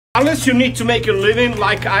Unless you need to make a living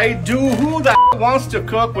like I do, who the wants to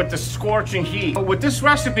cook with the scorching heat? With this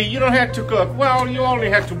recipe, you don't have to cook. Well, you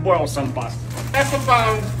only have to boil some pasta. Half a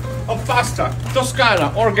pound of pasta,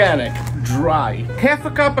 Toscana, organic, dry. Half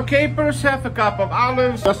a cup of capers, half a cup of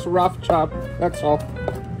olives. Just rough chop, that's all.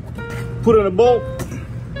 Put in a bowl.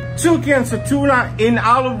 2 cans of tuna in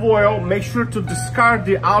olive oil. Make sure to discard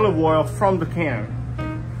the olive oil from the can.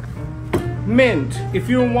 Mint. If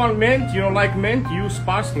you don't want mint, you don't like mint, use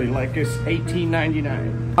parsley, like it's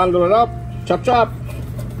 $18.99. Bundle it up, chop chop.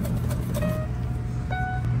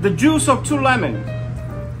 The juice of 2 lemons.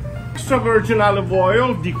 Extra virgin olive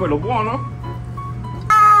oil, di quello buono.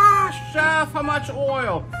 Ah, chef, how much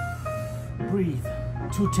oil? Breathe.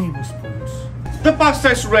 2 tablespoons. The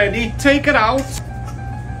pasta is ready. Take it out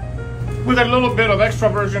with a little bit of extra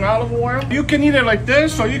virgin olive oil. You can eat it like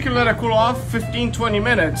this, or you can let it cool off 15-20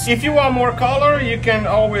 minutes. If you want more color, you can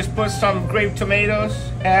always put some grape tomatoes,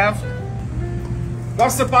 half.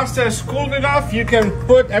 Once the pasta is cooled enough, you can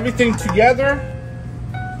put everything together.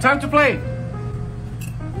 Time to play.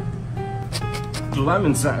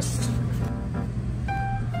 Lemon zest.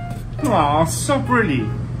 Oh, so pretty,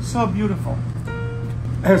 so beautiful.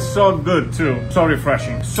 And so good too, so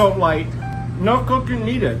refreshing, so light. No cooking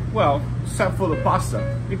needed. Well, except for the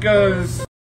pasta, because